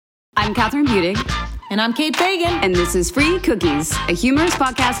I'm Catherine Budig. And I'm Kate Fagan. And this is Free Cookies, a humorous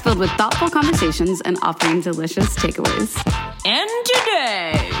podcast filled with thoughtful conversations and offering delicious takeaways. And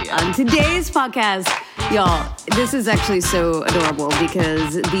today, on today's podcast, y'all, this is actually so adorable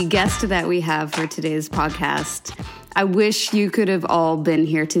because the guest that we have for today's podcast, I wish you could have all been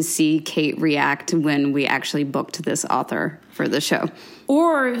here to see Kate react when we actually booked this author for the show.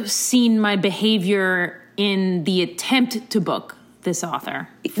 Or seen my behavior in the attempt to book this author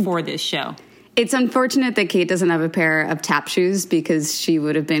for this show. It's unfortunate that Kate doesn't have a pair of tap shoes because she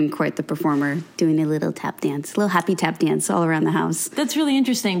would have been quite the performer doing a little tap dance, a little happy tap dance all around the house. That's really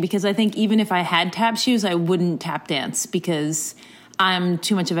interesting because I think even if I had tap shoes, I wouldn't tap dance because I'm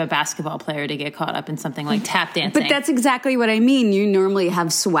too much of a basketball player to get caught up in something like tap dancing. But that's exactly what I mean. You normally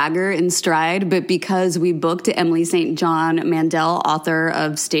have swagger and stride, but because we booked Emily St. John Mandel, author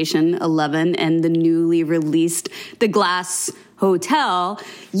of Station 11 and the newly released The Glass Hotel,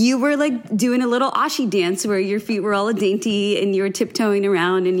 you were like doing a little Ashi dance where your feet were all dainty and you were tiptoeing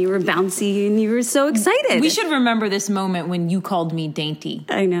around and you were bouncy and you were so excited. We should remember this moment when you called me dainty.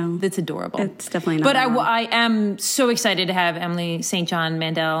 I know. That's adorable. It's definitely not. But I am so excited to have Emily St. John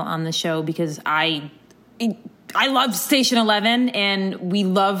Mandel on the show because I love Station 11 and we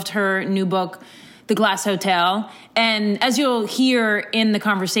loved her new book, The Glass Hotel. And as you'll hear in the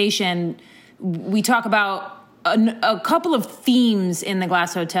conversation, we talk about a couple of themes in The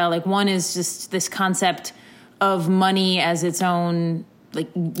Glass Hotel. Like one is just this concept of money as its own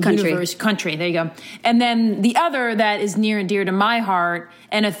like country. There you go. And then the other that is near and dear to my heart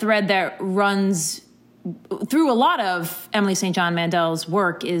and a thread that runs through a lot of Emily St. John Mandel's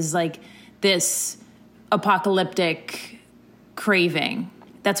work is like this apocalyptic craving.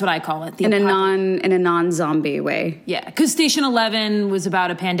 That's what I call it. In a non-zombie way. Yeah, because Station 11 was about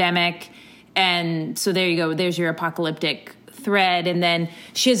a pandemic. And so there you go. There's your apocalyptic thread. And then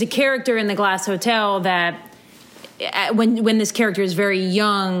she has a character in The Glass Hotel that when this character is very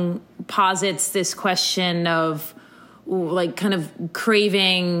young, posits this question of like kind of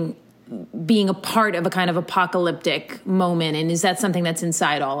craving being a part of a kind of apocalyptic moment. And is that something that's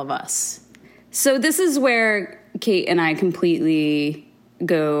inside all of us? So this is where Kate and I completely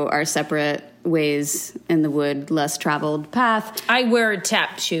go our separate ways in the wood, less traveled path. I wear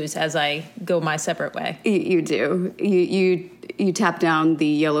tap shoes as I go my separate way. You do. You tap down the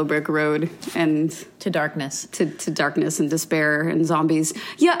yellow brick road and to darkness, to darkness and despair and zombies.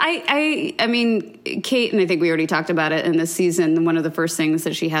 Yeah, I mean, Kate, and I think we already talked about it in this season. One of the first things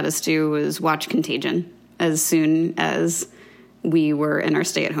that she had us do was watch Contagion as soon as we were in our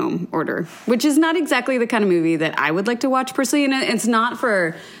stay-at-home order, which is not exactly the kind of movie that I would like to watch personally. And it's not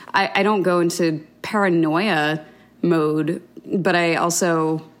for, I don't go into paranoia mode, but I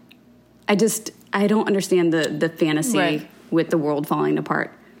don't understand the fantasy with the world falling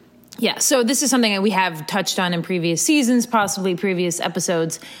apart. Yeah, so this is something that we have touched on in previous seasons, possibly previous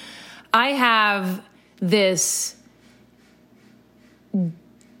episodes. I have this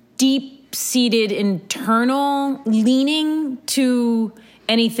deep-seated internal leaning to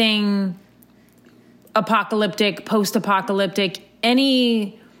anything apocalyptic, post-apocalyptic,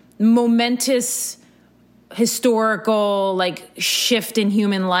 any momentous historical like shift in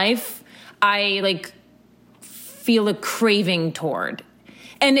human life, I like feel a craving toward.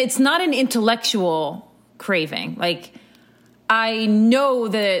 And it's not an intellectual craving. Like I know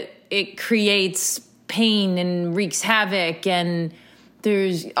that it creates pain and wreaks havoc, and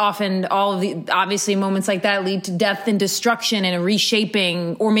there's often all of the obviously moments like that lead to death and destruction and a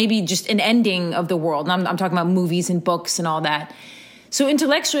reshaping or maybe just an ending of the world. And I'm talking about movies and books and all that. So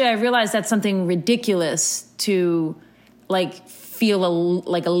intellectually, I realized that's something ridiculous to like feel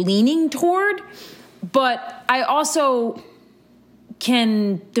a leaning toward. But I also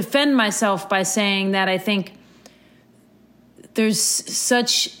can defend myself by saying that I think there's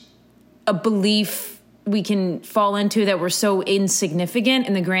such a belief we can fall into that we're so insignificant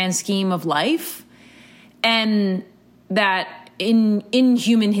in the grand scheme of life, and that in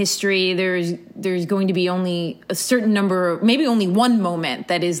human history there's going to be only a certain number, maybe only one moment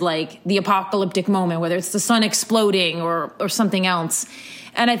that is like the apocalyptic moment, whether it's the sun exploding or something else.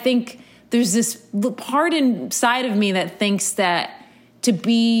 And I think there's this part inside of me that thinks that to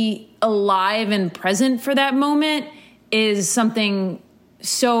be alive and present for that moment is something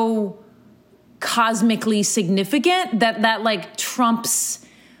so cosmically significant that like trumps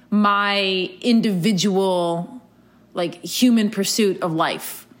my individual like human pursuit of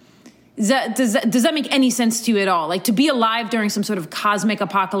life. Does that make any sense to you at all? Like, to be alive during some sort of cosmic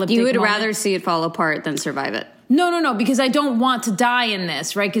apocalyptic You would moment? rather see it fall apart than survive it. No, because I don't want to die in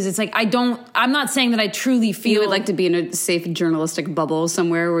this, right? Because it's like, I'm not saying that I truly feel... You would like to be in a safe journalistic bubble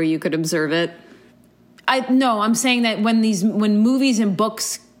somewhere where you could observe it? No, I'm saying that when movies and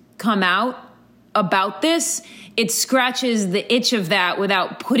books come out about this, it scratches the itch of that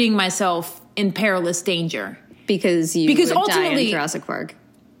without putting myself in perilous danger. Because would die in Jurassic Park.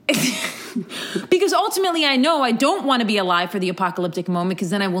 Because ultimately I know I don't want to be alive for the apocalyptic moment, because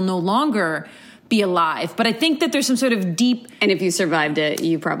then I will no longer be alive. But I think that there's some sort of deep... And if you survived it,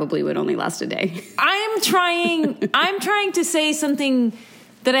 you probably would only last a day. I'm trying to say something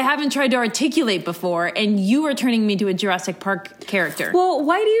that I haven't tried to articulate before, and you are turning me to a Jurassic Park character. Well,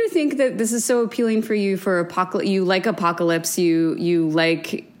 why do you think that this is so appealing for you for apocalypse? You like apocalypse, you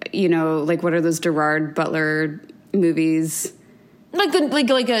like, like what are those Gerard Butler movies?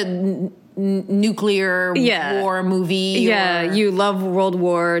 Like a nuclear war movie. Yeah, you love World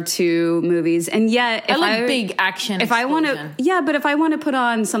War II movies, and yet I like big action. If I want to, but if I want to put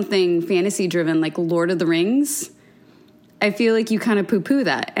on something fantasy driven like Lord of the Rings, I feel like you kind of poo-poo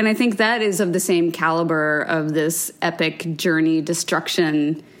that, and I think that is of the same caliber of this epic journey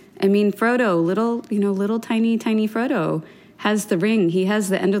destruction. I mean, Frodo, little tiny Frodo has the ring. He has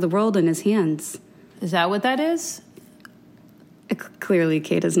the end of the world in his hands. Is that what that is? Clearly,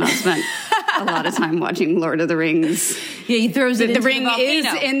 Kate has not spent a lot of time watching Lord of the Rings. Yeah, he throws it into the volcano. The ring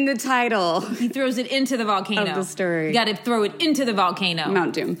is in the title. He throws it into the volcano. Of the story. You got to throw it into the volcano.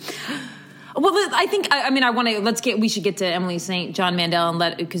 Mount Doom. Well, I think, we should get to Emily St. John Mandel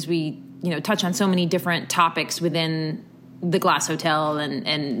because we, touch on so many different topics within the Glass Hotel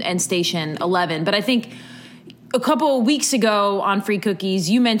and Station 11. But I think a couple of weeks ago on Free Cookies,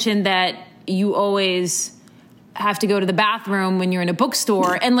 you mentioned that you always have to go to the bathroom when you're in a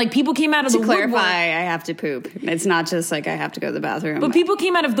bookstore, and like people came out of the woodwork. To clarify, I have to poop. It's not just like I have to go to the bathroom. But people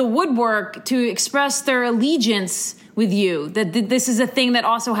came out of the woodwork to express their allegiance with you, that this is a thing that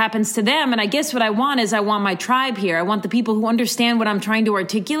also happens to them. And I guess what I want is I want my tribe here. I want the people who understand what I'm trying to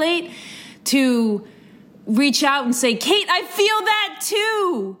articulate to reach out and say, Kate, I feel that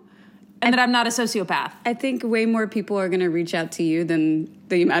too. And that I'm not a sociopath. I think way more people are going to reach out to you than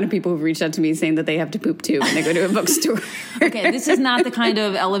the amount of people who've reached out to me saying that they have to poop too when they go to a bookstore. Okay, this is not the kind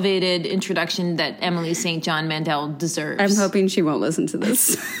of elevated introduction that Emily St. John Mandel deserves. I'm hoping she won't listen to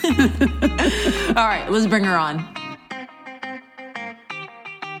this. All right, let's bring her on.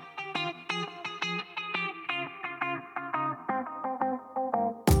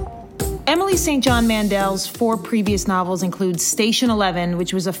 Emily St. John Mandel's 4 previous novels include Station 11,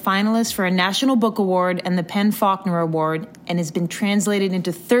 which was a finalist for a National Book Award and the PEN/Faulkner Award, and has been translated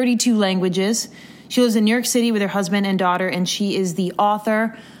into 32 languages. She lives in New York City with her husband and daughter, and she is the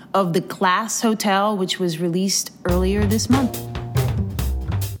author of The Glass Hotel, which was released earlier this month.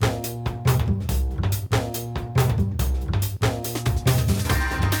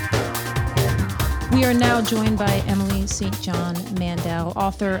 We are now joined by Emily St. John Mandel,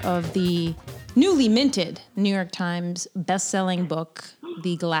 author of the newly minted New York Times bestselling book,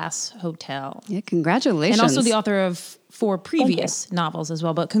 The Glass Hotel. Yeah, congratulations. And also the author of 4 previous novels as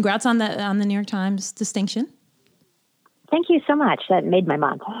well. But congrats on the New York Times distinction. Thank you so much. That made my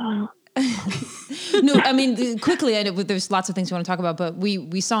month. No, I mean, quickly, I know there's lots of things we want to talk about, but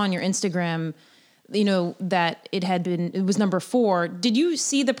we saw on your Instagram, that it was number 4. Did you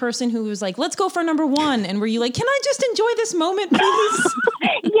see the person who was like, let's go for number 1? And were you like, can I just enjoy this moment, please?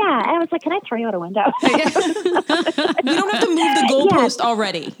 Yeah. I was like, can I throw you out a window? You don't have to move the goalpost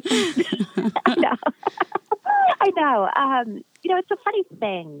already. I know. It's a funny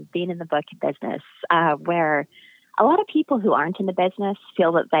thing being in the book business where a lot of people who aren't in the business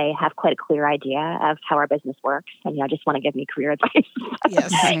feel that they have quite a clear idea of how our business works, and just want to give me career advice.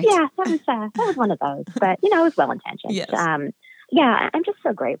 Yes, right. Yeah, that was one of those, but it was well intentioned. Yes. Yeah, I'm just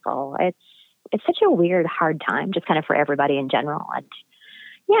so grateful. It's such a weird, hard time, just kind of for everybody in general, and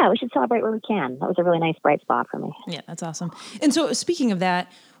yeah, we should celebrate where we can. That was a really nice bright spot for me. Yeah, that's awesome. And so, speaking of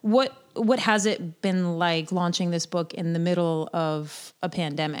that, what has it been like launching this book in the middle of a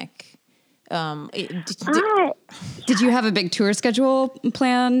pandemic? Did you have a big tour schedule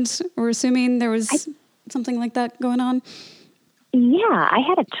planned? We're assuming there was something like that going on. Yeah, I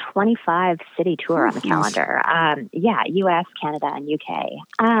had a 25-city tour on the calendar. U.S., Canada, and U.K.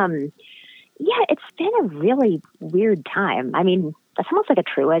 It's been a really weird time. I mean, that's almost like a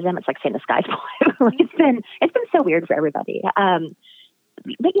truism. It's like saying the sky's blue. It's been so weird for everybody. But I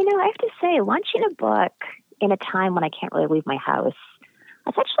have to say, launching a book in a time when I can't really leave my house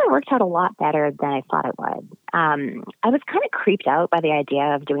It's actually worked out a lot better than I thought it would. I was kind of creeped out by the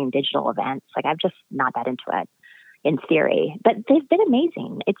idea of doing digital events. Like, I'm just not that into it in theory, but they've been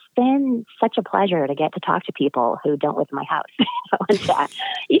amazing. It's been such a pleasure to get to talk to people who don't live in my house. And,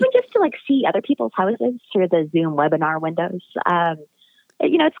 even just to like see other people's houses through the Zoom webinar windows.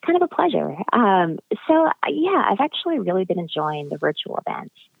 It's kind of a pleasure. So yeah, I've actually really been enjoying the virtual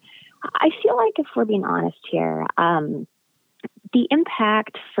events. I feel like if we're being honest here, the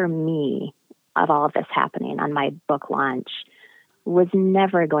impact for me of all of this happening on my book launch was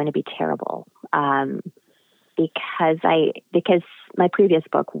never going to be terrible. Because my previous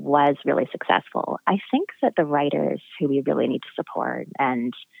book was really successful. I think that the writers who we really need to support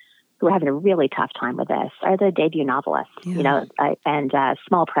and who are having a really tough time with this are the debut novelists, and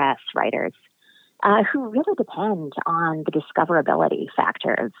small press writers who really depend on the discoverability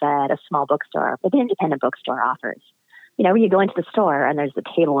factor that a small bookstore, but the independent bookstore offers. Where you go into the store and there's a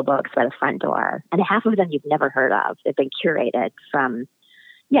table of books by the front door, and half of them you've never heard of. They've been curated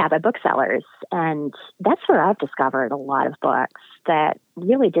by booksellers. And that's where I've discovered a lot of books that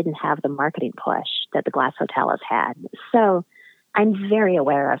really didn't have the marketing push that the Glass Hotel has had. So I'm very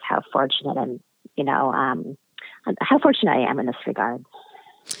aware of how fortunate how fortunate I am in this regard.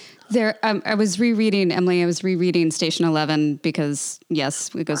 I was rereading Station 11 because,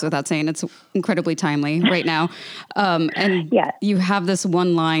 yes, it goes without saying, it's incredibly timely right now. You have this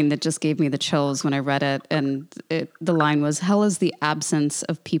one line that just gave me the chills when I read it. And the line was, hell is the absence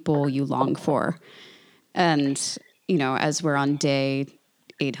of people you long for. And, as we're on day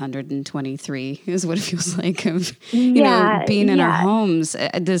 823 is what it feels like of, being in our homes.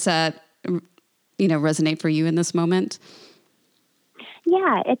 Does that, resonate for you in this moment?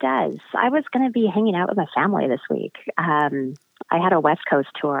 Yeah, it does. I was going to be hanging out with my family this week. I had a West Coast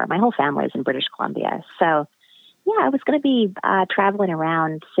tour. My whole family is in British Columbia. So, I was going to be traveling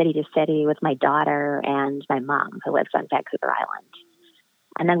around city to city with my daughter and my mom, who lives on Vancouver Island.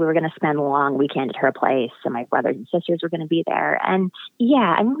 And then we were going to spend a long weekend at her place, and my brothers and sisters were going to be there. And,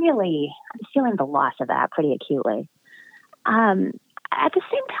 I'm feeling the loss of that pretty acutely. At the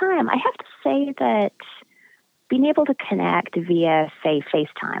same time, I have to say that being able to connect via, say,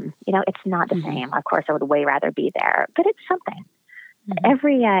 FaceTime, it's not the same. Of course, I would way rather be there, but it's something. Mm-hmm.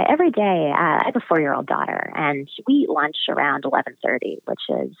 Every day, I have a 4-year-old daughter, and we eat lunch around 11:30, which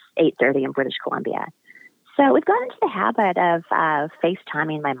is 8:30 in British Columbia. So we've gotten into the habit of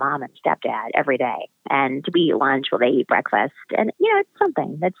FaceTiming my mom and stepdad every day, and we eat lunch while they eat breakfast, and it's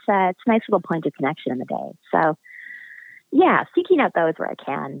something. It's a nice little point of connection in the day. So, seeking out those where I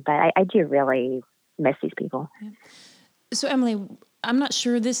can, but I do really miss these people. Yeah. So Emily, I'm not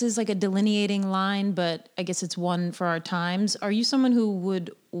sure this is like a delineating line, but I guess it's one for our times. Are you someone who would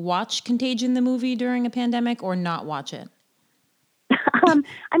watch Contagion, the movie, during a pandemic, or not watch it? I'm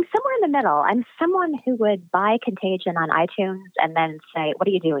somewhere in the middle. I'm someone who would buy Contagion on iTunes and then say, "What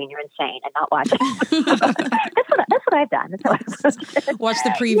are you doing? You're insane," and not watch it. That's what I've done. Watch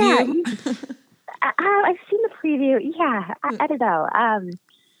the preview. Yeah. I've seen the preview. Yeah, I don't know.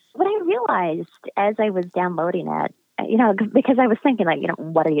 What I realized as I was downloading it, because I was thinking,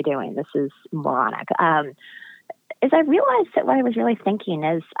 what are you doing? This is moronic. Is I realized that what I was really thinking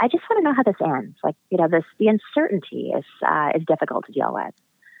is, I just want to know how this ends. The uncertainty is difficult to deal with.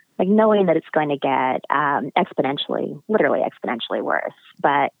 Like, knowing that it's going to get literally exponentially worse,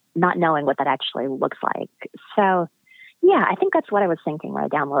 but not knowing what that actually looks like. So, I think that's what I was thinking when I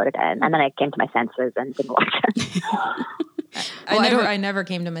downloaded it. And then I came to my senses and didn't watch it. I never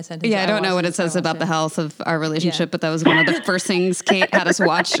came to my senses. Yeah, I don't know what it says about the health of our relationship, but that was one of the first things Kate had us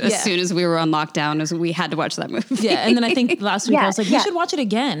watch as soon as we were on lockdown, is we had to watch that movie. Yeah, and then I think last week I was like, we should watch it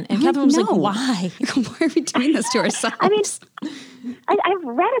again. And Catherine was like, why? Why are we doing this to ourselves? I mean, I've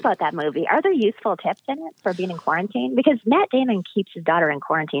read about that movie. Are there useful tips in it for being in quarantine? Because Matt Damon keeps his daughter in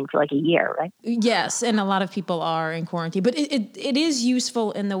quarantine for like a year, right? Yes, and a lot of people are in quarantine. But it is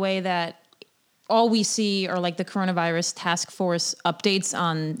useful in the way that all we see are like the coronavirus task force updates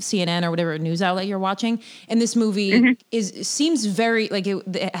on CNN or whatever news outlet you're watching. And this movie seems very like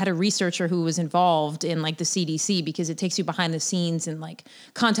it had a researcher who was involved in like the CDC, because it takes you behind the scenes and like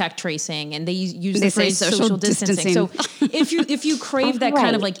contact tracing, and they use the phrase social distancing. So if you crave that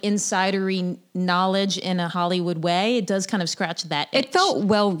kind of like insidery knowledge in a Hollywood way, it does kind of scratch that itch. It felt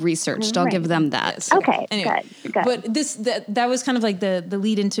well researched. I'll give them that. Yes. Okay, anyway, good. But that was kind of like the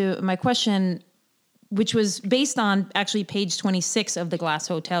lead into my question, which was based on actually page 26 of The Glass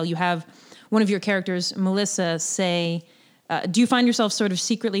Hotel. You have one of your characters, Melissa, say, do you find yourself sort of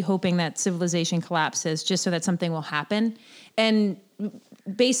secretly hoping that civilization collapses just so that something will happen? And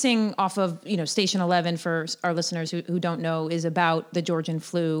basing off of, Station 11, for our listeners who don't know, is about the Georgian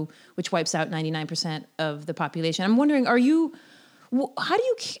flu, which wipes out 99% of the population. I'm wondering, how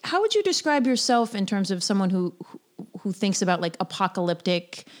would you describe yourself in terms of someone who thinks about like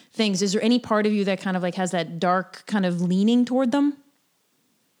apocalyptic things? Is there any part of you that kind of like has that dark kind of leaning toward them?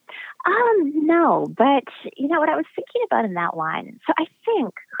 No, but what I was thinking about in that line. So I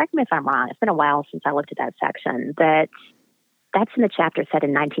think, correct me if I'm wrong, it's been a while since I looked at that section, that's in the chapter set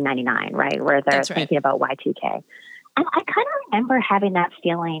in 1999, right? Where they're thinking about Y2K. And I kind of remember having that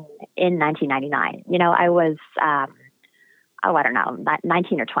feeling in 1999. I was, I don't know,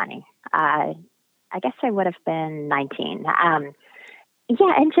 19 or 20. I guess I would have been 19. And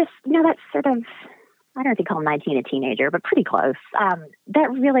just, that sort of, I don't know if you call 19 a teenager, but pretty close. That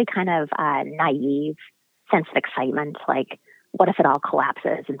really kind of naive sense of excitement, like, what if it all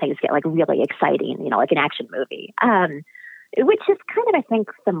collapses and things get like really exciting, like an action movie. Which is kind of, I think,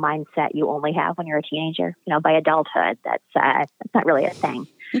 the mindset you only have when you're a teenager. By adulthood, that's not really a thing.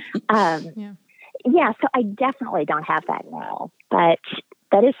 So I definitely don't have that now, but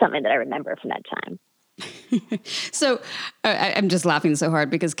that is something that I remember from that time. So I'm just laughing so hard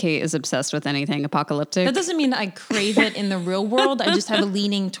because Kate is obsessed with anything apocalyptic. That doesn't mean I crave it in the real world. I just have a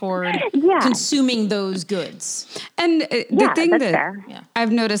leaning toward consuming those goods. And the thing that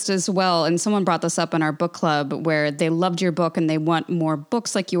I've noticed as well, and someone brought this up in our book club, where they loved your book and they want more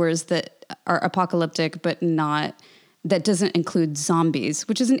books like yours that are apocalyptic, but that doesn't include zombies,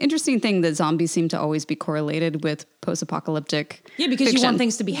 which is an interesting thing, that zombies seem to always be correlated with post-apocalyptic because fiction. You want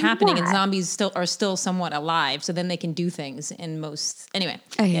things to be happening and zombies are still somewhat alive, so then they can do things in most... Anyway.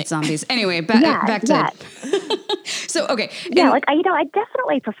 I hate zombies. Anyway, back to... So, okay. I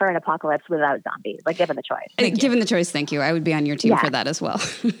definitely prefer an apocalypse without zombies, like given the choice. Given the choice, thank you. I would be on your team for that as well.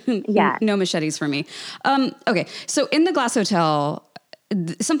 No machetes for me. Okay, so in The Glass Hotel,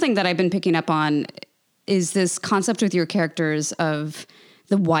 something that I've been picking up on is this concept with your characters of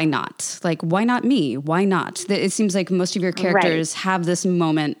the why not? Like, why not me? Why not? It seems like most of your characters have this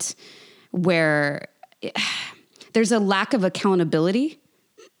moment where there's a lack of accountability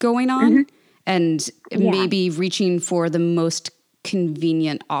going on and maybe reaching for the most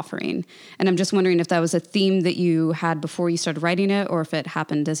convenient offering. And I'm just wondering if that was a theme that you had before you started writing it, or if it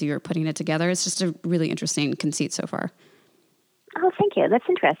happened as you were putting it together. It's just a really interesting conceit so far. Oh, thank you. That's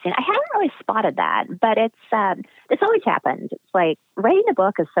interesting. I haven't really spotted that, but it's always happened. It's like writing a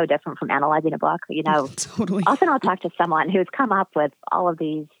book is so different from analyzing a book. Totally. Often I'll talk to someone who's come up with all of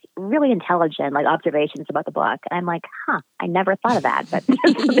these really intelligent observations about the book. And I'm like, I never thought of that, but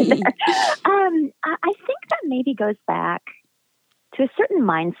there's something there. I think that maybe goes back to a certain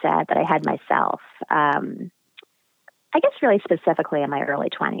mindset that I had myself. I guess really specifically in my early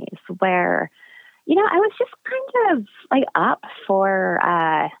 20s, where I was just kind of up for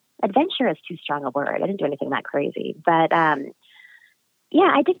adventure is too strong a word. I didn't do anything that crazy, but I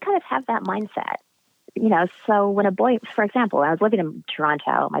did kind of have that mindset. So when for example, when I was living in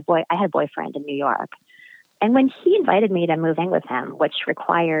Toronto, I had a boyfriend in New York, and when he invited me to move in with him, which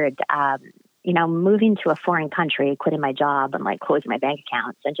required moving to a foreign country, quitting my job, and closing my bank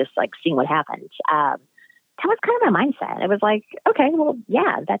accounts and just seeing what happened. That was kind of my mindset. It was like, okay, well,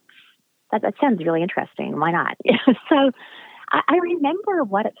 yeah, that sounds really interesting. Why not? So I remember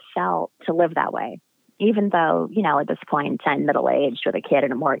what it felt to live that way, even though, at this point, I'm middle-aged with a kid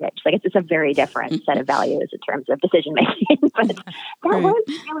and a mortgage. It's a very different set of values in terms of decision-making. But that was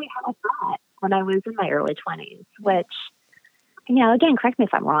really how I thought when I was in my early 20s, which, again, correct me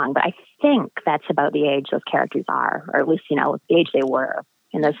if I'm wrong, but I think that's about the age those characters are, or at least, the age they were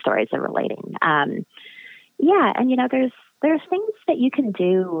in those stories they're relating. And, there's things that you can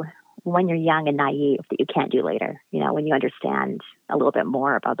do when you're young and naive that you can't do later, when you understand a little bit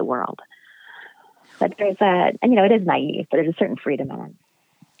more about the world. But it is naive, but there's a certain freedom in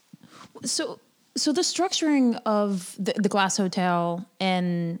it. So the structuring of the Glass Hotel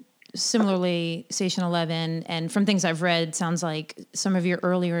and similarly Station 11, and from things I've read, sounds like some of your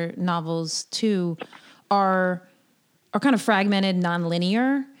earlier novels too are kind of fragmented,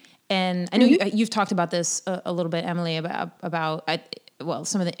 nonlinear. And I know you've talked about this a little bit, Emily, about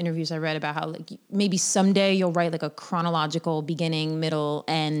some of the interviews I read about how maybe someday you'll write a chronological beginning, middle,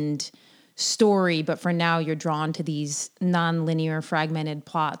 end story, but for now you're drawn to these nonlinear, fragmented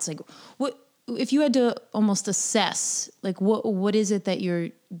plots. What if you had to almost assess what is it that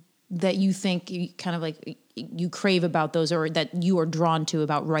you think you kind of you crave about those, or that you are drawn to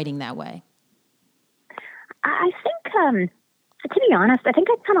about writing that way? I think, to be honest, I think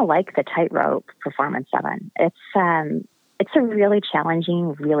I kind of like the tightrope performance of it. It's a really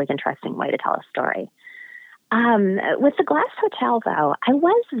challenging, really interesting way to tell a story. With the Glass Hotel, though, I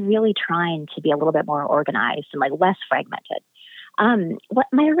was really trying to be a little bit more organized and like less fragmented. What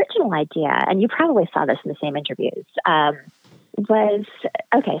my original idea, and you probably saw this in the same interviews, was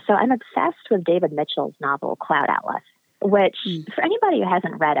okay. So I'm obsessed with David Mitchell's novel Cloud Atlas, which for anybody who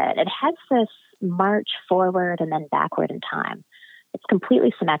hasn't read it, it has this march forward and then backward in time. It's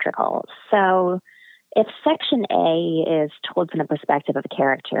completely symmetrical. So if section A is told from the perspective of a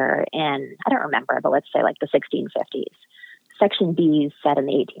character in, I don't remember, but let's say like the 1650s, section B is set in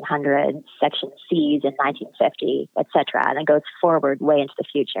the 1800s, section C is in 1950, etc., and it goes forward way into the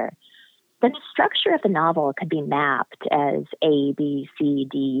future. Then the structure of the novel could be mapped as A, B, C,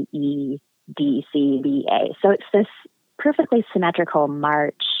 D, E, D, C, B, A. So it's this perfectly symmetrical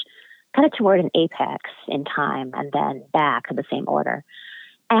march kind of toward an apex in time and then back in the same order.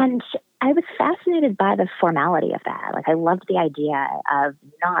 And I was fascinated by the formality of that. Like, I loved the idea of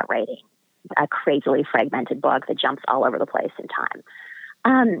not writing a crazily fragmented book that jumps all over the place in time.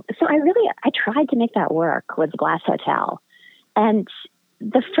 So I tried to make that work with Glass Hotel. And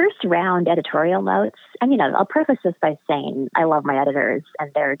the first round editorial notes, and, I'll preface this by saying I love my editors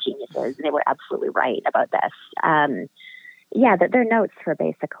and they're geniuses. They were absolutely right about this. Their notes were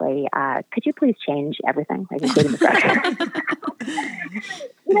basically, could you please change everything, like including the structure?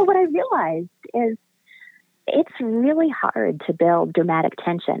 What I realized is it's really hard to build dramatic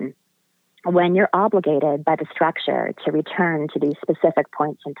tension when you're obligated by the structure to return to these specific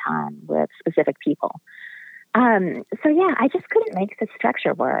points in time with specific people. I just couldn't make the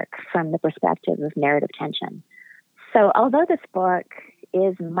structure work from the perspective of narrative tension. So although this book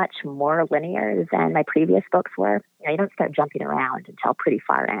is much more linear than my previous books were, you don't start jumping around until pretty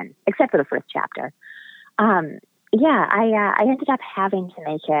far in, except for the first chapter. I ended up having to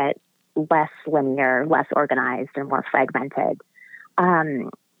make it less linear, less organized, and more fragmented.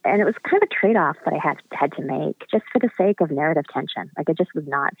 And it was kind of a trade-off that I had to make just for the sake of narrative tension. Like, it just was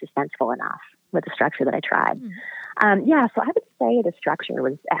not suspenseful enough with the structure that I tried. So I would say the structure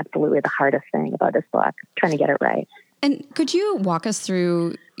was absolutely the hardest thing about this book, trying to get it right. And could you walk us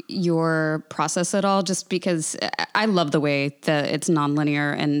through your process at all? Just because I love the way that it's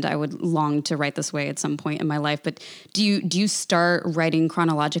nonlinear, and I would long to write this way at some point in my life. But do you start writing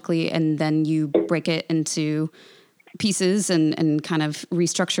chronologically and then you break it into pieces and kind of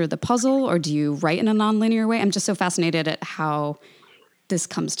restructure the puzzle, or do you write in a nonlinear way? I'm just so fascinated at how this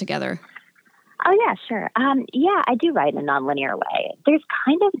comes together. Oh, yeah, sure. I do write in a nonlinear way. There's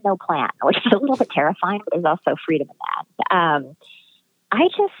kind of no plan, which is a little bit terrifying, but there's also freedom in that. I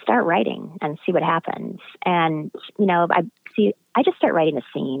just start writing and see what happens. And, I just start writing a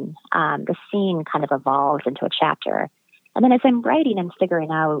scene. The scene kind of evolves into a chapter. And then as I'm writing, I'm figuring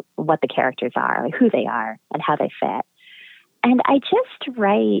out what the characters are, like who they are and how they fit. And I just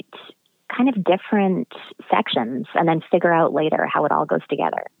write kind of different sections and then figure out later how it all goes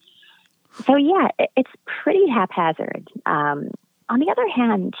together. So, it's pretty haphazard. On the other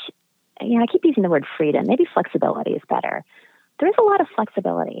hand, I keep using the word freedom. Maybe flexibility is better. There is a lot of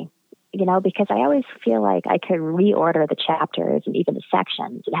flexibility, because I always feel like I could reorder the chapters and even the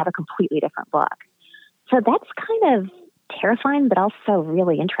sections and have a completely different book. So that's kind of terrifying, but also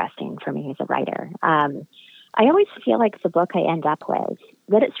really interesting for me as a writer. I always feel like the book I end up with,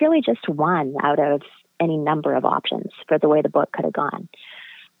 that it's really just one out of any number of options for the way the book could have gone.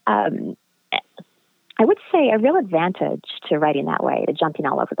 I would say a real advantage to writing that way, to jumping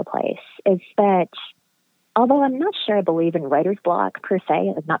all over the place, is that although I'm not sure I believe in writer's block per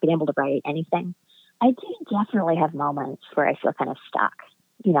se, of not being able to write anything, I do definitely have moments where I feel kind of stuck.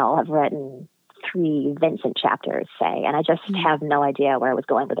 I've written 3 Vincent chapters, say, and I just have no idea where I was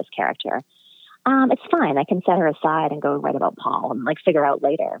going with this character. It's fine. I can set her aside and go write about Paul and figure out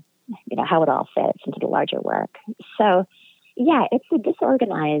later, how it all fits into the larger work. So, it's a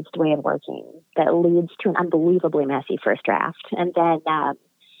disorganized way of working that leads to an unbelievably messy first draft. And then,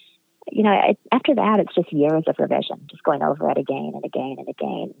 after that, it's just years of revision, just going over it again and again and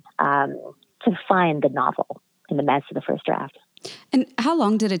again to find the novel in the mess of the first draft. And how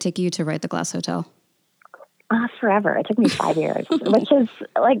long did it take you to write The Glass Hotel? Forever. It took me 5 years, which is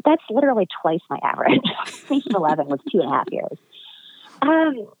that's literally twice my average. Station 11 was 2.5 years.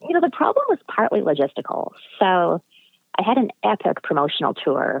 The problem was partly logistical. So I had an epic promotional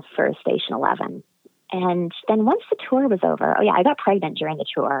tour for Station 11. And then once the tour was over, I got pregnant during the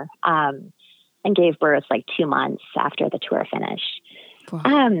tour and gave birth 2 months after the tour finished. Wow.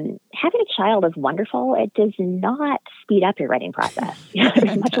 Having a child is wonderful. It does not speed up your writing process.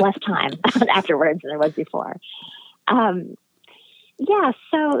 There's much less time afterwards than there was before. So,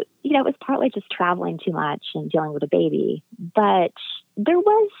 it was partly just traveling too much and dealing with a baby. But there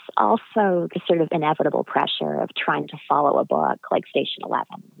was also the sort of inevitable pressure of trying to follow a book like Station 11,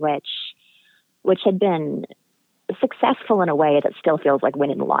 which had been successful in a way that still feels like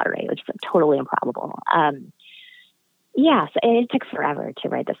winning the lottery, which is totally improbable. So it took forever to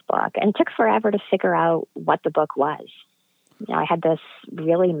write this book, and it took forever to figure out what the book was. I had this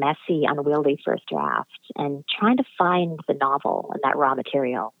really messy, unwieldy first draft, and trying to find the novel and that raw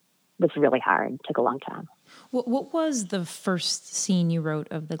material was really hard. It took a long time. What was the first scene you wrote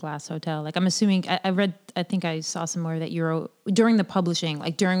of The Glass Hotel? Like, I'm assuming, I think I saw somewhere that you wrote during the publishing,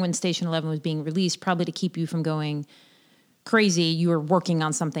 like during when Station 11 was being released, probably to keep you from going crazy, you were working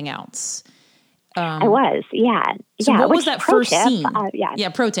on something else. I was, yeah. So what was that first tip, scene?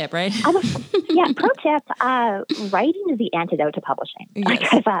 Pro tip, right? Pro tip, writing is the antidote to publishing.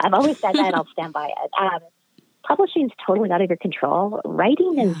 Yes. I've always said that, and I'll stand by it. Publishing is totally out of your control.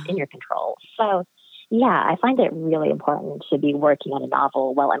 Writing is in your control. So, I find it really important to be working on a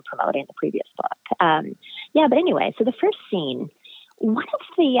novel while I'm promoting the previous book. But anyway, so the first scene, one of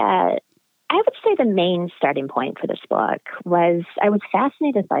the... I would say the main starting point for this book was I was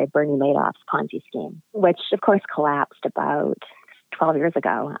fascinated by Bernie Madoff's Ponzi scheme, which of course collapsed about 12 years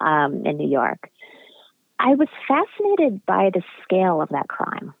ago in New York. I was fascinated by the scale of that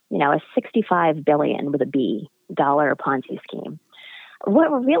crime, a $65 billion with a B dollar Ponzi scheme. What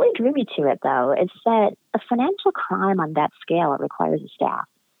really drew me to it, though, is that a financial crime on that scale requires a staff.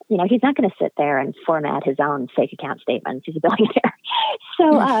 He's not going to sit there and format his own fake account statements. He's a billionaire.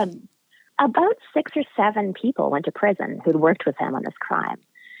 So, about 6 or 7 people went to prison who'd worked with him on this crime.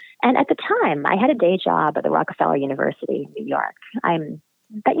 And at the time, I had a day job at the Rockefeller University in New York.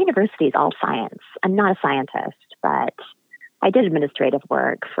 That university is all science. I'm not a scientist, but I did administrative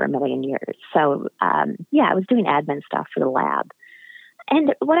work for a million years. So, I was doing admin stuff for the lab.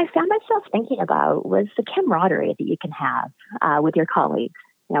 And what I found myself thinking about was the camaraderie that you can have with your colleagues,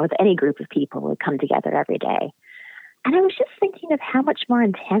 with any group of people who come together every day. And I was just thinking of how much more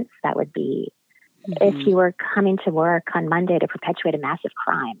intense that would be if you were coming to work on Monday to perpetuate a massive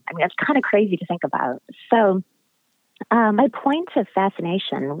crime. I mean, that's kind of crazy to think about. So my point of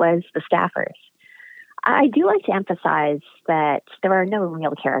fascination was the staffers. I do like to emphasize that there are no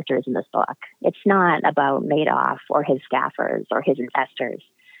real characters in this book. It's not about Madoff or his staffers or his investors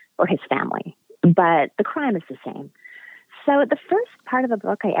or his family, but the crime is the same. So the first part of the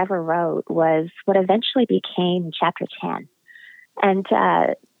book I ever wrote was what eventually became Chapter 10. And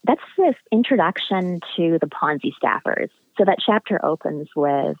that's the introduction to the Ponzi staffers. So that chapter opens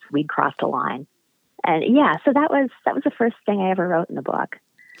with "We'd crossed a line." And so that was the first thing I ever wrote in the book.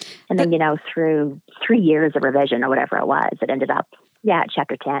 And then, through 3 years of revision or whatever it was, it ended up, at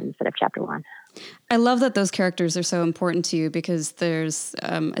Chapter 10 instead of Chapter 1. I love that those characters are so important to you because there's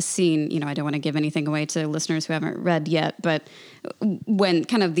a scene, I don't want to give anything away to listeners who haven't read yet, but when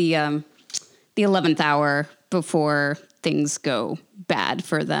kind of the 11th hour before things go bad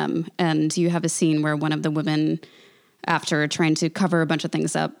for them, and you have a scene where one of the women, after trying to cover a bunch of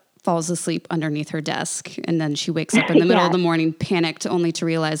things up, falls asleep underneath her desk, and then she wakes up in the middle of the morning, panicked, only to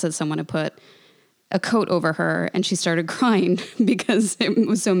realize that someone had put a coat over her, and she started crying because it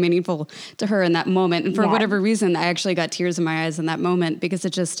was so meaningful to her in that moment. And for whatever reason, I actually got tears in my eyes in that moment because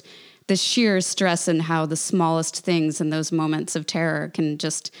it just, the sheer stress and how the smallest things in those moments of terror can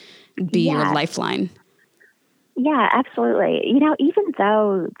just be your lifeline. Yeah, absolutely. Even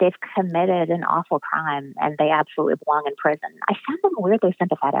though they've committed an awful crime and they absolutely belong in prison, I found them weirdly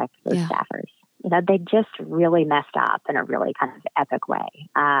sympathetic, those staffers. They just really messed up in a really kind of epic way,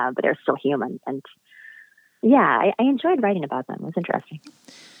 but they're still human. And I enjoyed writing about them. It was interesting.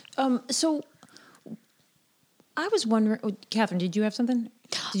 So I was wondering, Catherine, did you have something?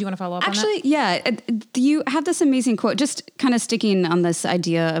 Did you want to follow up on that? Actually, you have this amazing quote, just kind of sticking on this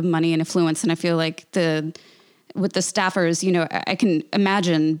idea of money and influence. And I feel like with the staffers, I can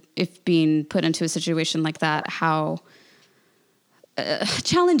imagine if being put into a situation like that, how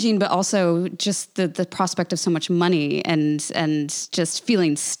challenging, but also just the prospect of so much money and just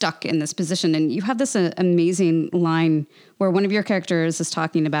feeling stuck in this position. And you have this amazing line where one of your characters is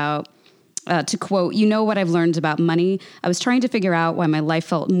talking about, to quote, "What I've learned about money? I was trying to figure out why my life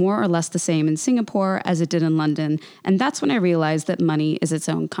felt more or less the same in Singapore as it did in London. And that's when I realized that money is its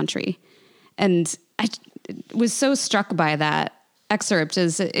own country." And I was so struck by that excerpt,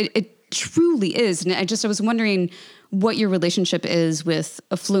 as it truly is. And I was wondering what your relationship is with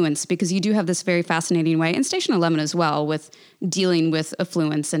affluence, because you do have this very fascinating way, and Station 11 as well, with dealing with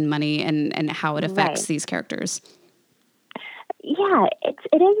affluence and money and how it affects these characters. Yeah,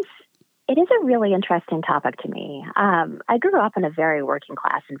 it is a really interesting topic to me. I grew up in a very working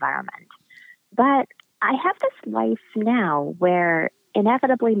class environment, but I have this life now where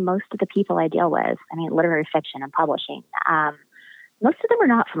inevitably most of the people I deal with, I mean, literary fiction and publishing, most of them are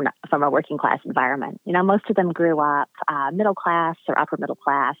not from a working class environment. You know, most of them grew up middle class or upper middle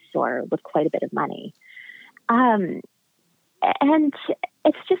class or with quite a bit of money. And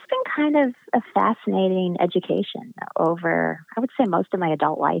it's just been kind of a fascinating education over, I would say, most of my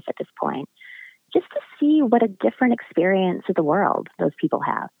adult life at this point, just to see what a different experience of the world those people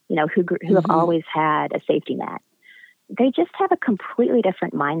have, you know, who have always had a safety net. They just have a completely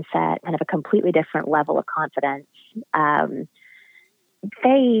different mindset and have a completely different level of confidence.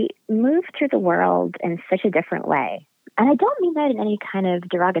 They move through the world in such a different way. And I don't mean that in any kind of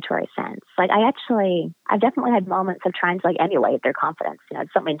derogatory sense. Like I've definitely had moments of trying to like emulate their confidence. You know,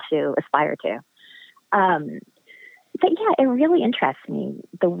 it's something to aspire to. But yeah, it really interests me,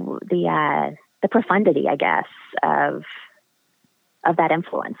 the profundity, I guess, of that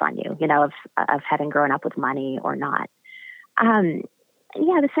influence on you, you know, of having grown up with money or not.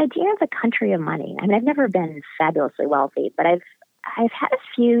 Yeah, this idea of the country of money. I mean, I've never been fabulously wealthy, but I've had a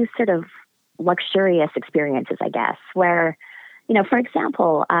few sort of luxurious experiences, I guess, where, you know, for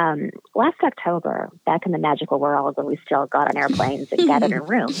example, last October, back in the magical world when we still got on airplanes and gathered in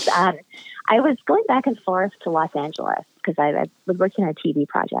rooms, I was going back and forth to Los Angeles because I was working on a TV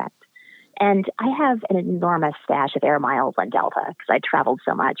project. And I have an enormous stash of air miles on Delta because I traveled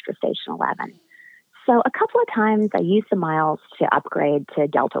so much for Station 11. So a couple of times I used the miles to upgrade to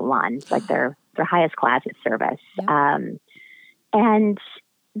Delta One, like their highest class of service. Yep. And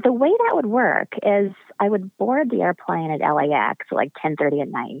the way that would work is I would board the airplane at LAX at like 10:30 at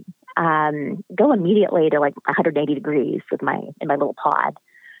night, go immediately to like 180 degrees in my little pod,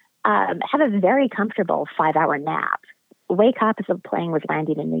 have a very comfortable 5-hour nap, wake up as the plane was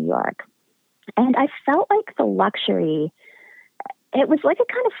landing in New York. And I felt like the luxury, it was like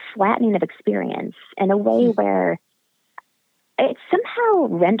a kind of flattening of experience in a way where it somehow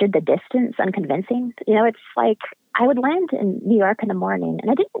rendered the distance unconvincing. You know, it's like I would land in New York in the morning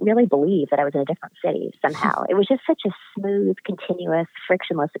and I didn't really believe that I was in a different city somehow. It was just such a smooth, continuous,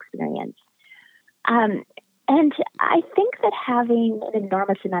 frictionless experience. And I think that having an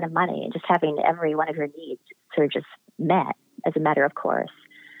enormous amount of money and just having every one of your needs sort of just met as a matter of course,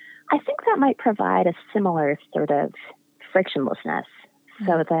 I think that might provide a similar sort of frictionlessness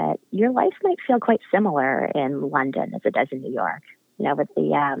so that your life might feel quite similar in London as it does in New York, you know, with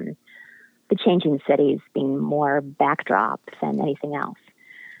the changing cities being more backdrop than anything else.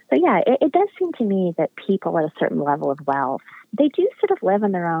 But yeah, it does seem to me that people at a certain level of wealth, they do sort of live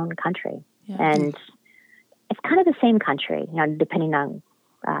in their own country. Yeah. And it's kind of the same country, you know, depending on,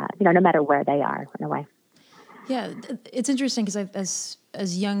 you know, no matter where they are in a way. Yeah, it's interesting because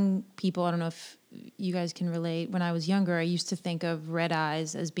as young people, I don't know if you guys can relate. When I was younger, I used to think of red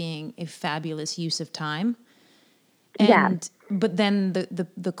eyes as being a fabulous use of time. But then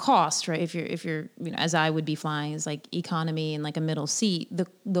the cost, right? If you're, you know, as I would be flying is like economy and like a middle seat,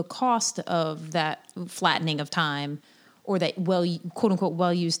 the cost of that flattening of time or that quote unquote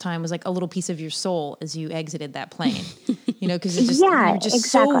well-used time was like a little piece of your soul as you exited that plane, you know, because it's just, you're just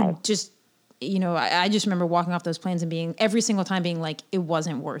exactly. So just, you know, I just remember walking off those planes and being every single time being like, it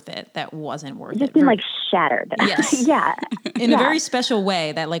wasn't worth it. That wasn't worth just it. Being like shattered. Yes. Yeah. In a very special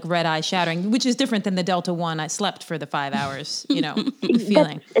way, that like red eye shattering, which is different than the Delta One. I slept for the 5 hours, you know,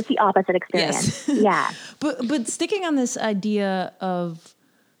 feeling. It's the opposite experience. Yes. Yeah. But sticking on this idea of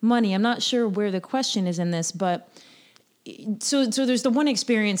money, I'm not sure where the question is in this, but so there's the one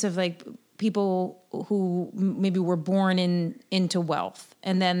experience of like people who maybe were born into wealth.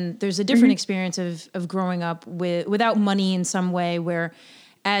 And then there's a different experience of growing up without money in some way, where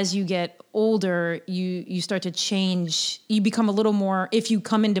as you get older, you start to change. You become a little more, if you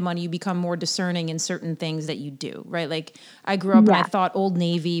come into money, you become more discerning in certain things that you do, right? Like I grew up and I thought Old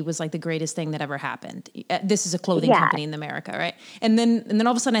Navy was like the greatest thing that ever happened. This is a clothing company in America, right? And then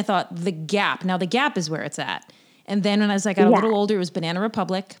all of a sudden I thought the Gap. Now the Gap is where it's at. And then when I got a little older, it was Banana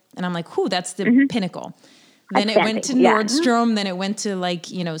Republic. And I'm like, that's the pinnacle. Then it went to Nordstrom. Then it went to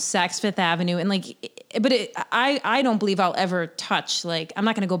like, you know, Saks Fifth Avenue. And like, but I don't believe I'll ever touch, like, I'm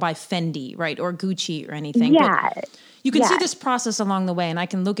not going to go buy Fendi, right? Or Gucci or anything. Yeah. But you can see this process along the way. And I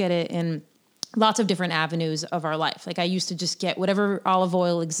can look at it in lots of different avenues of our life. Like I used to just get whatever olive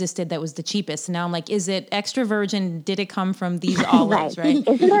oil existed that was the cheapest. And now I'm like, is it extra virgin? Did it come from these olives, right?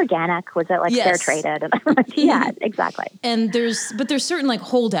 Is it organic? Was it like fair traded? Yeah, exactly. And there's certain like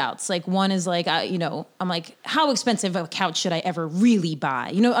holdouts. Like one is like, you know, I'm like, how expensive a couch should I ever really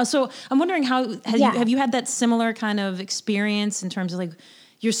buy? You know, so I'm wondering have you had that similar kind of experience in terms of like,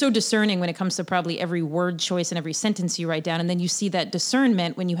 you're so discerning when it comes to probably every word choice and every sentence you write down. And then you see that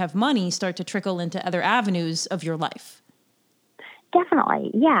discernment when you have money start to trickle into other avenues of your life.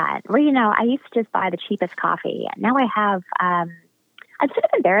 Definitely. Yeah. Well, I used to just buy the cheapest coffee. Now I have, I'm sort of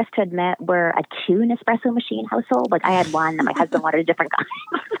embarrassed to admit we're a 2 Nespresso machine household. Like I had one and my husband wanted a different kind.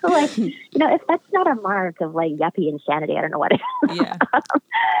 So like, if that's not a mark of like yuppie insanity, I don't know what it is. Yeah.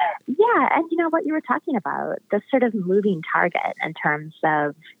 Yeah. And what you were talking about, the sort of moving target in terms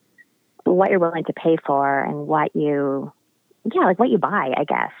of what you're willing to pay for and what you buy, I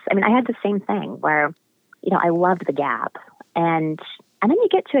guess. I mean, I had the same thing where, I loved the Gap and then you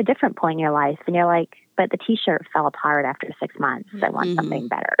get to a different point in your life and you're like, but the t-shirt fell apart after 6 months. I want something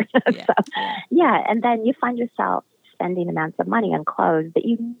better. Yeah. And then you find yourself spending amounts of money on clothes that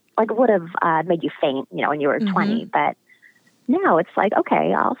you like would have made you faint, when you were 20. But now it's like,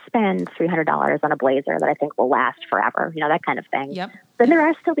 okay, I'll spend $300 on a blazer that I think will last forever, that kind of thing. Yep. Then there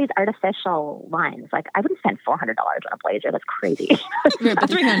are still these artificial lines. Like I wouldn't spend $400 on a blazer. That's crazy. Right, but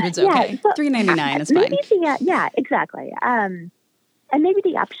 300's okay. So, $399 is fine. Yeah, exactly. And maybe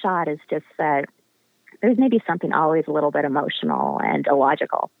the upshot is just that there's maybe something always a little bit emotional and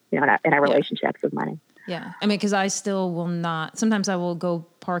illogical, in our relationships with money. Yeah. I mean, because I still will not, sometimes I will go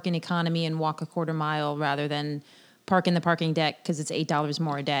park in economy and walk a quarter mile rather than park in the parking deck because it's $8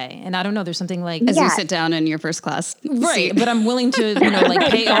 more a day. And I don't know, there's something like... As you sit down in your first class right, seat. but I'm willing to,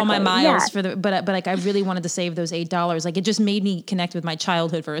 pay all my miles for the... But like, I really wanted to save those $8. Like, it just made me connect with my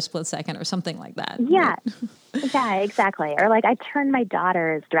childhood for a split second or something like that. Yeah. Yeah, exactly. Or like I turn my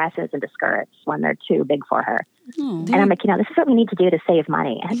daughter's dresses into skirts when they're too big for her. And I'm like, this is what we need to do to save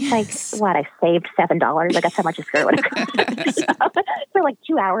money. And it's like, what, I saved $7? Like that's how much a skirt would have cost. For like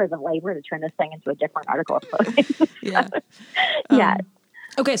 2 hours of labor to turn this thing into a different article of clothing. Yeah. Yeah.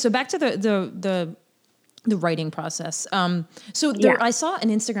 Okay, so back to the writing process. I saw an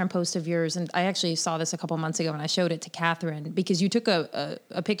Instagram post of yours, and I actually saw this a couple months ago, and I showed it to Catherine because you took a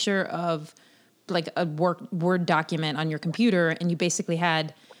picture of like a Word document on your computer, and you basically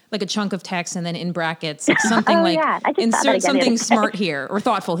had like a chunk of text, and then in brackets like something insert something smart here or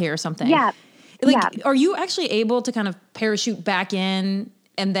thoughtful here or something. Yeah. Are you actually able to kind of parachute back in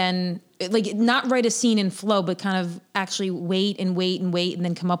and then like not write a scene in flow, but kind of actually wait and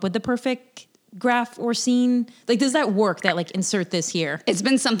then come up with the perfect graph or scene? Like, does that work? That like insert this here? It's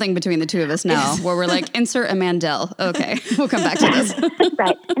been something between the two of us now where we're like, insert a Mandel. Okay, we'll come back to this.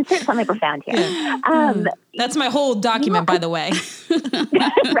 Right. Insert something profound here. That's my whole document, by the way.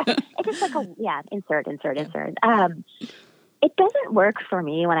 Right. It's just like insert. It doesn't work for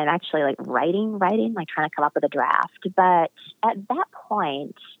me when I'm actually like writing, like trying to come up with a draft. But at that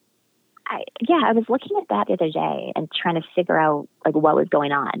point, I was looking at that the other day and trying to figure out like what was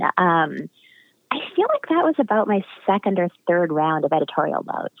going on. I feel like that was about my second or third round of editorial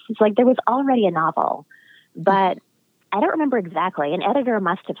notes. It's like there was already a novel, but I don't remember exactly. An editor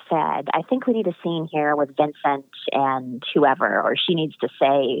must have said, I think we need a scene here with Vincent and whoever, or she needs to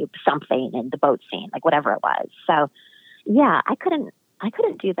say something in the boat scene, like whatever it was. So yeah, I couldn't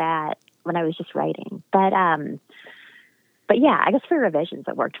do that when I was just writing. But yeah, I guess for revisions,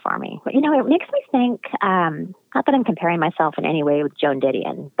 it worked for me. But, it makes me think, not that I'm comparing myself in any way with Joan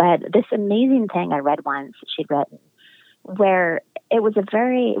Didion, but this amazing thing I read once that she'd written where it was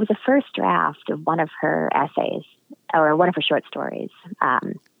a first draft of one of her essays or one of her short stories.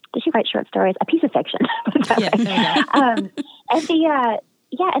 Did she write short stories? A piece of fiction. And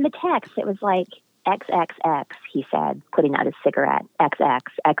the text, it was like, XXX, he said, putting out his cigarette, XX,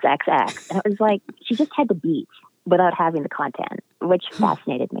 XXX. And it was like, she just had the beats without having the content, which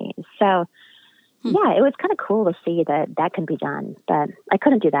fascinated me. So, yeah, it was kind of cool to see that can be done, but I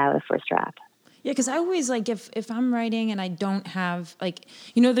couldn't do that with a first draft. Yeah, because I always like if I'm writing and I don't have like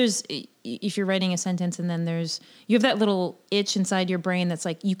there's if you're writing a sentence and then you have that little itch inside your brain that's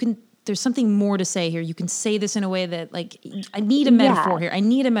like there's something more to say here. You can say this in a way that like I need a metaphor here. I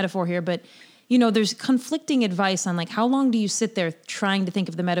need a metaphor here, but there's conflicting advice on like how long do you sit there trying to think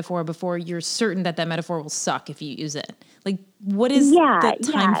of the metaphor before you're certain that metaphor will suck if you use it? Like, what is that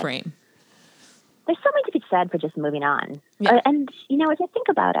time frame? There's something to be said for just moving on. Yeah. And, as I think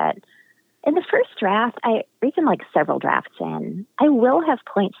about it, in the first draft, even like several drafts in, I will have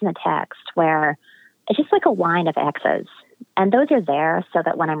points in the text where it's just like a line of X's. And those are there so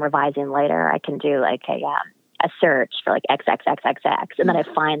that when I'm revising later, I can do like a search for like XXXXX, and then I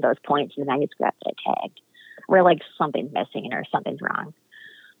find those points in the manuscript that I tagged where like something's missing or something's wrong.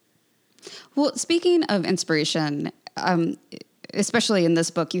 Well, speaking of inspiration, especially in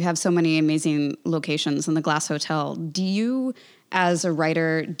this book, you have so many amazing locations in the Glass Hotel. Do you, as a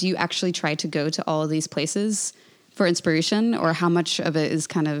writer, actually try to go to all of these places for inspiration, or how much of it is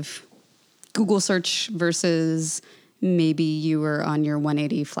kind of Google search versus maybe you were on your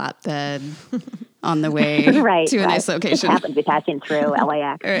 180 flatbed on the way to a nice location. It happened to be passing through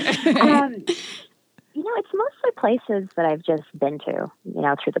LAX. It's mostly places that I've just been to,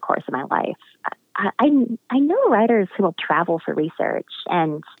 through the course of my life. I know writers who will travel for research,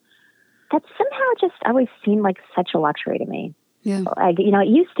 and that somehow just always seemed like such a luxury to me. Yeah. It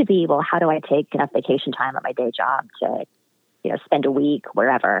used to be, well, how do I take enough vacation time at my day job to, spend a week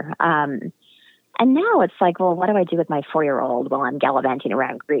wherever? And now it's like, well, what do I do with my 4-year-old while I'm gallivanting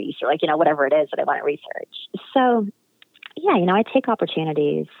around Greece, or whatever it is that I want to research? So, I take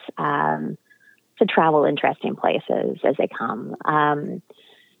opportunities to travel interesting places as they come.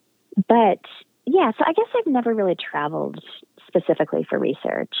 So I guess I've never really traveled specifically for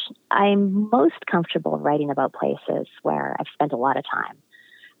research. I'm most comfortable writing about places where I've spent a lot of time.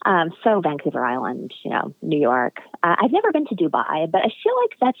 So Vancouver Island, New York. I've never been to Dubai, but I feel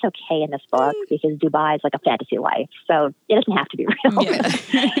like that's okay in this book because Dubai is like a fantasy life. So it doesn't have to be real.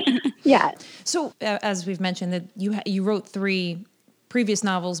 Yeah. Yeah. So as we've mentioned, that you wrote 3 previous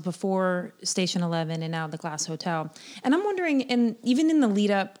novels before Station 11 and now The Glass Hotel. And I'm wondering, and even in the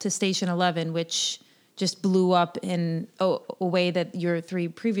lead up to Station 11, which just blew up in a way that your 3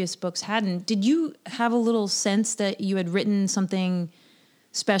 previous books hadn't, did you have a little sense that you had written something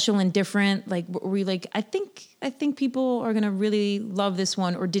special and different? Like, were you like, I think people are going to really love this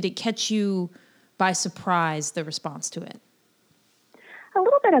one? Or did it catch you by surprise, the response to it? A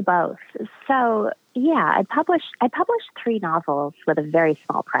little bit of both. So, I published 3 novels with a very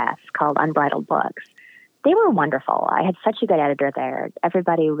small press called Unbridled Books. They were wonderful. I had such a good editor there.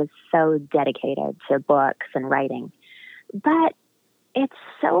 Everybody was so dedicated to books and writing. But it's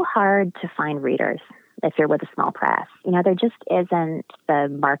so hard to find readers if you're with a small press. There just isn't the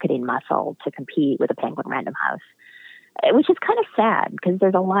marketing muscle to compete with a Penguin Random House, which is kind of sad because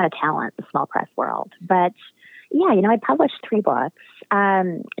there's a lot of talent in the small press world. But I published 3 books.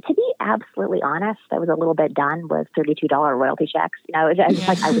 To be absolutely honest, I was a little bit done with $32 royalty checks. I was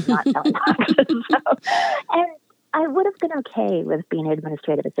like, I was not selling books. And I would have been okay with being an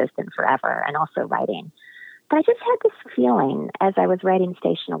administrative assistant forever and also writing. But I just had this feeling as I was writing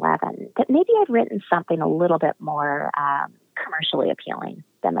Station 11 that maybe I'd written something a little bit more commercially appealing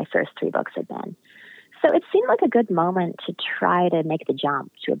than my first 3 books had been. So it seemed like a good moment to try to make the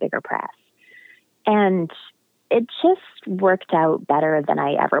jump to a bigger press. And it just worked out better than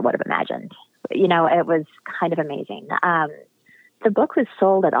I ever would have imagined. It was kind of amazing. The book was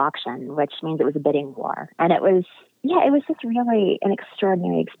sold at auction, which means it was a bidding war. And it was just really an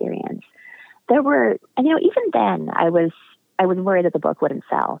extraordinary experience. There were, even then I was worried that the book wouldn't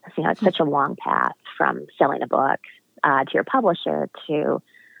sell. Because, it's such a long path from selling a book to your publisher to,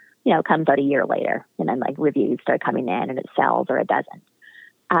 comes out a year later. And then reviews start coming in and it sells or it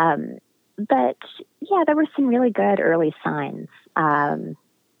doesn't. But there were some really good early signs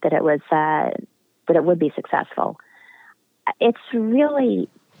that it would be successful. It's really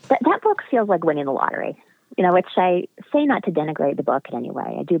that book feels like winning the lottery, which I say not to denigrate the book in any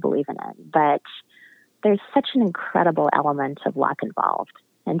way. I do believe in it, but there's such an incredible element of luck involved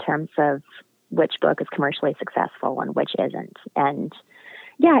in terms of which book is commercially successful and which isn't. And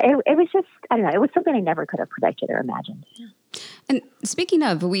it was just, I don't know, it was something I never could have predicted or imagined. And speaking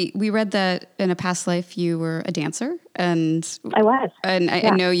of, we read that in a past life you were a dancer, and I was. And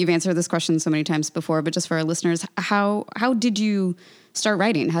I know you've answered this question so many times before, but just for our listeners, how did you start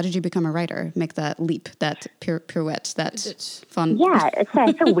writing? How did you become a writer? Make that leap, that pirouette, that fondue? Yeah,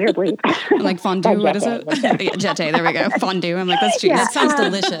 it's a weird leap. Like fondue, what is it? Jeté, there we go. Fondue. I'm like, that's cheese. That sounds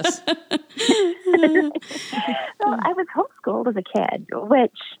delicious. Well, I was homeschooled as a kid,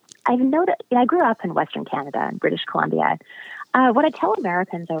 which I've noticed. I grew up in Western Canada, in British Columbia. When I tell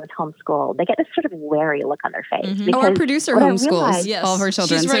Americans I was homeschooled, they get this sort of wary look on their face. Mm-hmm. Our producer homeschools all of her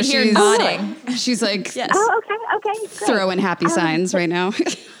children. She's right here nodding. She's like, yes. Oh, okay, great. Throwing happy signs right now.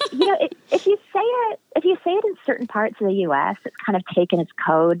 If you say it in certain parts of the U.S., it's kind of taken as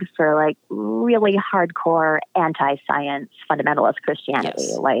code for really hardcore anti-science fundamentalist Christianity.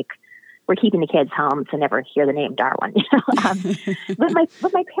 Yes. Like, we're keeping the kids home to never hear the name Darwin. But my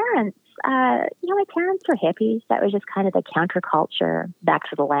parents, my parents were hippies. That was just kind of the counterculture, back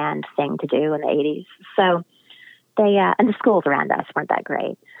to the land thing to do in the 80s. So they, and the schools around us weren't that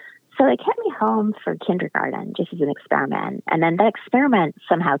great. So they kept me home for kindergarten just as an experiment. And then that experiment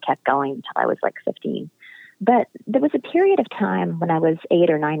somehow kept going until I was 15. But there was a period of time when I was 8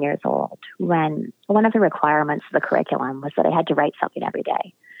 or 9 years old when one of the requirements of the curriculum was that I had to write something every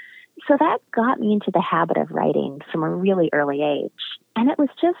day. So that got me into the habit of writing from a really early age. And it was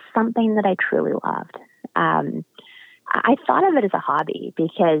just something that I truly loved. I thought of it as a hobby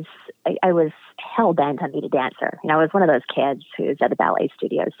because I was hell bent on being a dancer. I was one of those kids who's at the ballet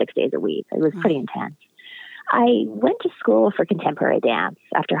studio 6 days a week. It was pretty intense. I went to school for contemporary dance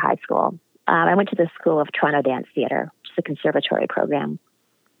after high school. I went to the School of Toronto Dance Theatre, which is a conservatory program.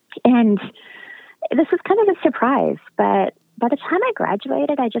 And this was kind of a surprise, but by the time I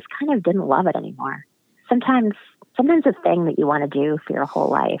graduated, I just kind of didn't love it anymore. Sometimes a thing that you want to do for your whole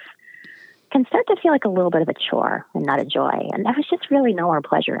life can start to feel like a little bit of a chore and not a joy. And there was just really no more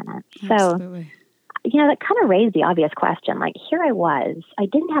pleasure in it. Absolutely. So, that kind of raised the obvious question. Like, here I was. I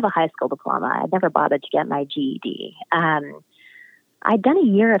didn't have a high school diploma. I'd never bothered to get my GED. I'd done a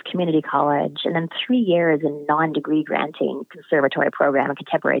year of community college and then 3 years in non-degree granting conservatory program in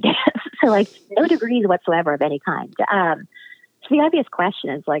contemporary dance. So, no degrees whatsoever of any kind. So the obvious question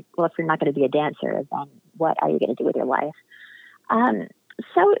is well, if you're not going to be a dancer, then what are you going to do with your life?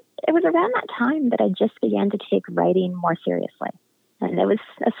 So it was around that time that I just began to take writing more seriously. And it was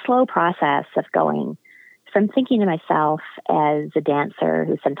a slow process of going from thinking of myself as a dancer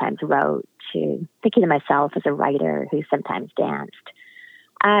who sometimes wrote to thinking of myself as a writer who sometimes danced,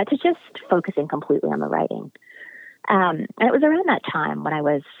 to just focusing completely on the writing. And it was around that time when I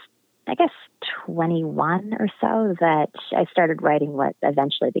was, I guess, 21 or so that I started writing what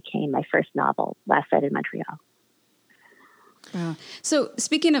eventually became my first novel, Last Sight in Montreal. Wow. So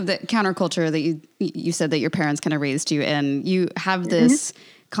speaking of the counterculture that you said that your parents kind of raised you in, you have this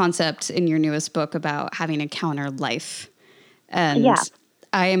concept in your newest book about having a counter life. And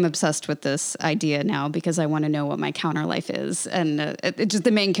I am obsessed with this idea now because I want to know what my counter life is. And it's just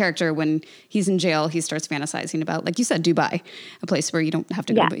the main character, when he's in jail, he starts fantasizing about, like you said, Dubai, a place where you don't have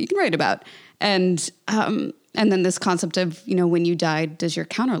to go, but you can write about. And then this concept of, when you die, does your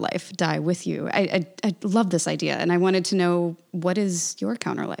counter life die with you? I love this idea. And I wanted to know, what is your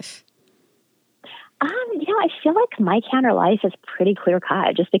counter life? I feel like my counter life is pretty clear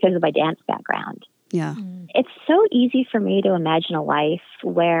cut just because of my dance background. Yeah. It's so easy for me to imagine a life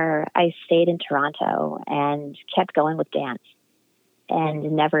where I stayed in Toronto and kept going with dance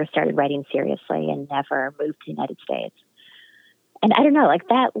and never started writing seriously and never moved to the United States. And I don't know,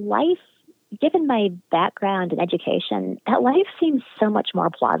 that life, given my background and education, that life seems so much more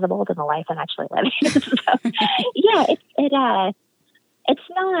plausible than the life I'm actually living.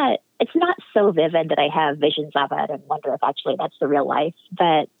 It's not so vivid that I have visions of it and wonder if actually that's the real life.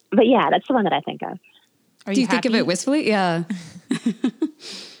 But yeah, that's the one that I think of. Do you think of it wistfully? Yeah.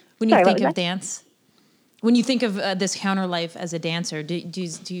 When you think of dance, when you think of this counter life as a dancer,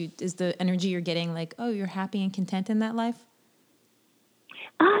 is the energy you're getting you're happy and content in that life?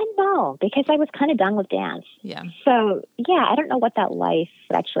 No, because I was kind of done with dance. Yeah. So, I don't know what that life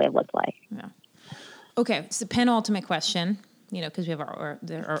would actually have looked like. Yeah. Okay, so penultimate question, because we have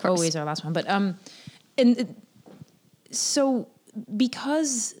always our last one. But so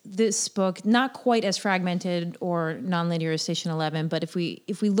because this book, not quite as fragmented or nonlinear as Station 11, but if we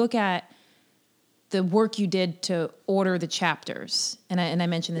look at the work you did to order the chapters, and I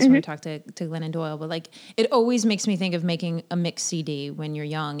mentioned this when we talked to Glennon Doyle, but it always makes me think of making a mix CD when you're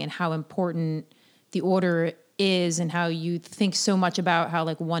young and how important the order is and how you think so much about how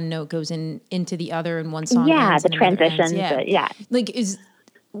one note goes into the other and one song ends the transitions.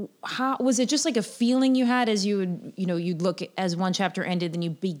 How was it? Just a feeling you had as you would, you'd look as one chapter ended, then you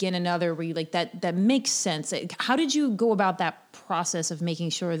begin another where you that makes sense. How did you go about that process of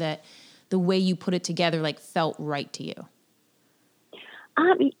making sure that the way you put it together felt right to you?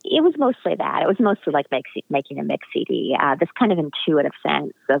 It was mostly that. It was mostly making a mix CD. This kind of intuitive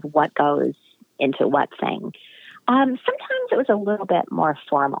sense of what goes into what thing. Sometimes it was a little bit more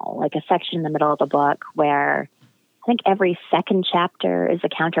formal, like a section in the middle of the book where I think every second chapter is a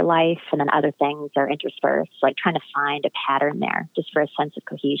counter life and then other things are interspersed, trying to find a pattern there just for a sense of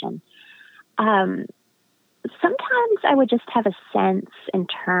cohesion. Sometimes I would just have a sense in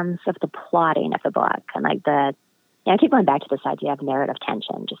terms of the plotting of the book and I keep going back to this idea of narrative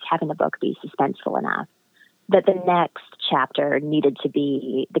tension, just having the book be suspenseful enough that the next chapter needed to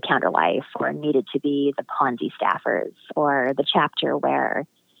be the counter life or needed to be the Ponzi staffers or the chapter where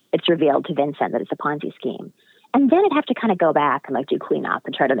it's revealed to Vincent that it's a Ponzi scheme. And then I'd have to kind of go back and do cleanup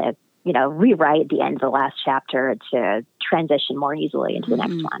and try to, rewrite the end of the last chapter to transition more easily into the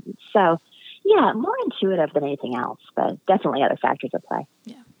next one. So, more intuitive than anything else, but definitely other factors at play.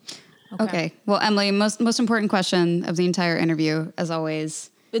 Yeah. Okay. Well, Emily, most important question of the entire interview, as always.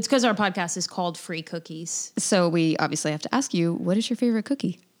 It's because our podcast is called Free Cookies. So we obviously have to ask you, what is your favorite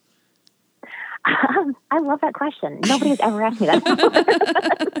cookie? I love that question. Nobody has ever asked me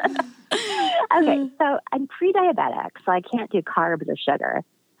that. Okay, so I'm pre-diabetic, so I can't do carbs or sugar.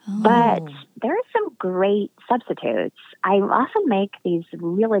 But there are some great substitutes. I often make these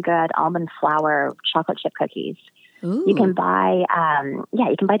really good almond flour chocolate chip cookies. Ooh. You can buy,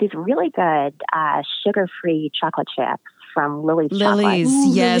 you can buy these really good sugar-free chocolate chips from Lily's Chocolate.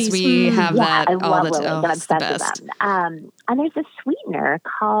 Lily's, yes, Lily's. we have that I all love the Lily's. time. I'm obsessed with them. And there's a sweetener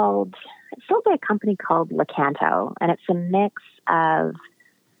it's sold by a company called Lakanto, and it's a mix of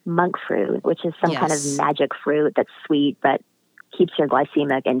monk fruit, which is some kind of magic fruit that's sweet but keeps your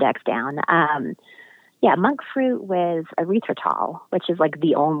glycemic index down. Monk fruit with erythritol, which is like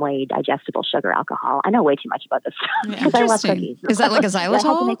the only digestible sugar alcohol. I know way too much about this stuff because I love cookies. Is that like a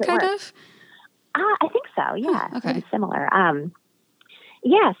xylitol kind of? I think so, yeah. Okay. It's similar.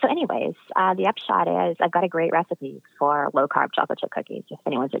 So anyways, the upshot is I've got a great recipe for low-carb chocolate chip cookies if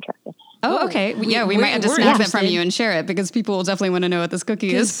anyone's interested. Oh, okay. Yeah, we might have to snag that from you and share it because people will definitely want to know what this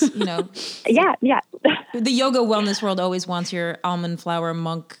cookie is. You know, Yeah. the yoga wellness world always wants your almond flour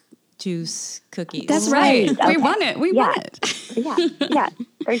monk juice cookies. That's right. Okay. We want it. We want it. Yeah.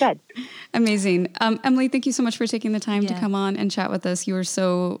 Very good. Amazing. Emily, thank you so much for taking the time to come on and chat with us. You were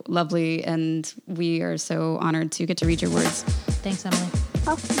so lovely, and we are so honored to get to read your words. Thanks, Emily.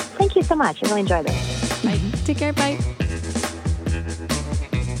 Oh, thank you so much. I really enjoyed this. Bye. Take care. Bye.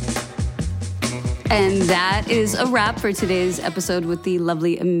 And that is a wrap for today's episode with the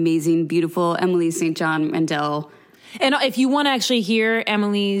lovely, amazing, beautiful Emily St. John Mandel. And if you want to actually hear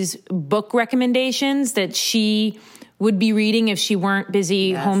Emily's book recommendations that she would be reading if she weren't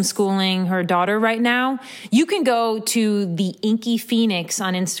busy homeschooling her daughter right now, you can go to the Inky Phoenix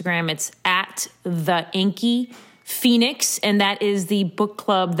on Instagram. It's at the Inky Phoenix, and that is the book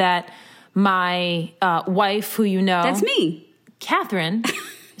club that my wife, who you know, That's me, Catherine,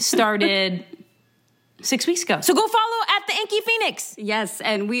 started 6 weeks ago. So go follow at the Inky Phoenix. Yes,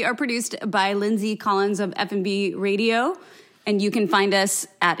 and we are produced by Lindsay Collins of F&B Radio, and you can find us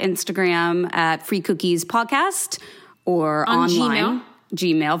at Instagram at Free Cookies Podcast or on online.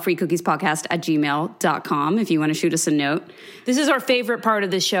 Gmail, freecookies.podcast@gmail.com if you want to shoot us a note. This is our favorite part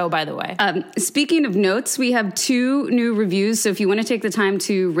of the show, by the way. Speaking of notes, we have 2 new reviews. So if you want to take the time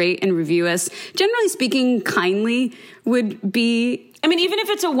to rate and review us, generally speaking, kindly would be I mean, even if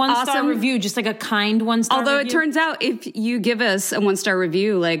it's a 1-star awesome. review, just like a kind 1-star Although review. it turns out if you give us a 1-star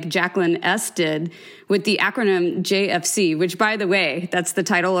review like Jacqueline S. did with the acronym JFC, which by the way, that's the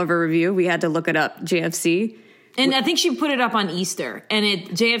title of a review. We had to look it up, JFC. And I think she put it up on Easter. And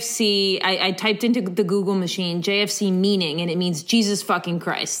JFC, I typed into the Google machine, JFC meaning, and it means Jesus fucking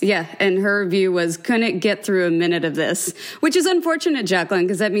Christ. Yeah, and her review was, couldn't get through a minute of this, which is unfortunate, Jacqueline,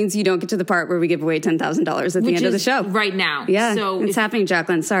 because that means you don't get to the part where we give away $10,000 at the end of the show. Right now. Yeah, so it's happening,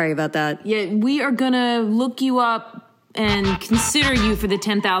 Jacqueline. Sorry about that. Yeah, we are going to look you up and consider you for the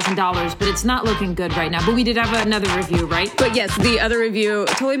 $10,000, but it's not looking good right now. But we did have another review, right? But yes, the other review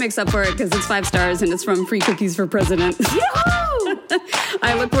totally makes up for it because it's 5 stars and it's from Free Cookies for President. Yahoo!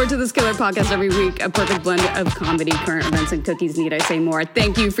 I look forward to this killer podcast every week, a perfect blend of comedy, current events, and cookies. Need I say more?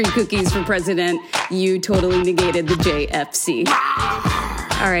 Thank you, Free Cookies for President. You totally negated the JFC.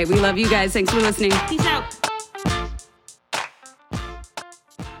 All right, we love you guys. Thanks for listening. Peace out.